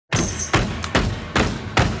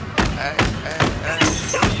Let's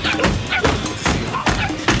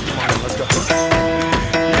go.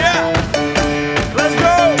 Yeah, let's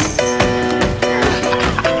go.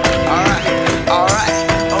 Alright,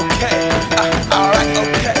 okay. Alright,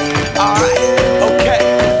 okay.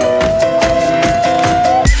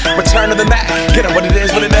 Return to the Mac. Get it what it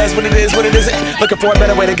is, what it does, what it is, what it isn't. Looking for a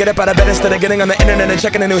better way to get up out of bed instead of getting on the internet and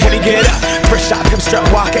checking a new hit. Get up, first shot, hip strut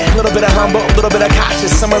walking. A little bit of humble, a little bit of cautious.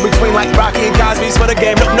 Somewhere between like Rocky and Cosby's for the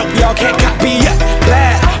game. Nope, y'all can't copy yet.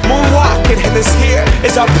 Glad moonwalking, and this here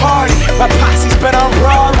is our party. My posse's been on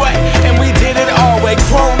Broadway, and we did it all way.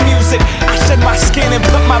 Chrome music, I shed my skin and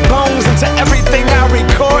put my bones into everything I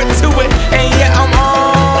record to it. And yeah, I'm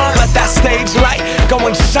on. Let that stage light go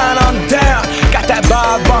and shine on down. Got that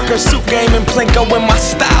Bob Barker suit game and Plinko in my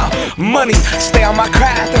style. Money, stay on my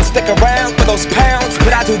craft and stick around for those pounds.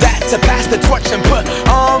 But I do that to pass the torch and put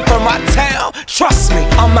on for my town. Trust me,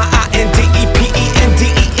 on my INDEPENDENT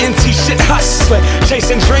shit hustling.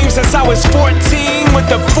 Chasing dreams since I was 14 with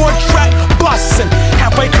the 4-track bustin'.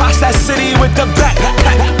 Halfway across that city with the back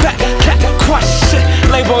crush shit.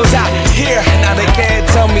 Labels out here, now they can't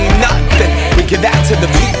tell me nothing. We give that to the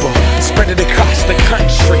people, spread it across the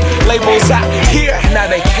country. Labels out here, now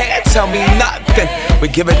they can't tell me nothing. We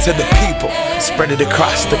give it to the people, spread it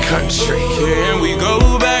across the country. Here we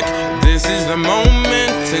go back, this is the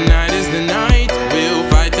moment. Tonight is the night, we'll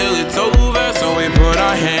fight till it's over. So we put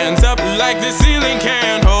our hands up like the ceiling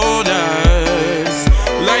can't hold us.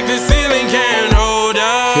 Like the ceiling can't hold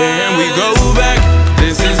us. Here we go back,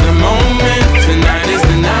 this is the moment. Tonight is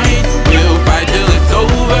the night, we'll fight till it's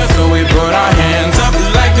over. So we put our hands up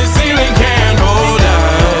like the ceiling can't hold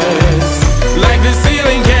us. Like the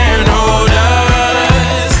ceiling can't hold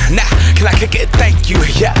us. Nah, can I kick it? Thank you,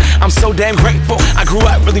 yeah, I'm so damn grateful. I grew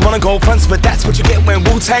up really wanna go fronts, but that's what you get when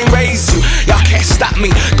Wu-Tang raised you. Y'all can't stop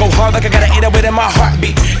me, go hard like I got an 808 in my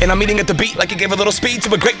heartbeat. And I'm eating at the beat like it gave a little speed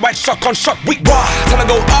to a great white shark on Shark Week. Raw, time to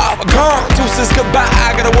go up, gone, deuces goodbye.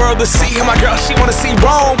 I got a world to see, and my girl, she wanna see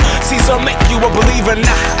Rome. Caesar make you a believer,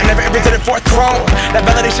 nah, I never ever did it for a throne. That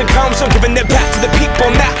validation comes from giving it back to the people.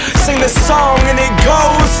 Now, sing this song and it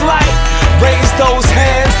goes like, raise those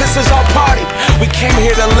hands, this is our party. We came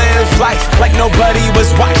here to live life like nobody was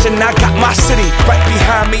watching. I got my city right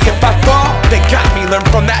behind me. If I fall, they got me. Learn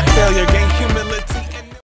from that failure, gain humility.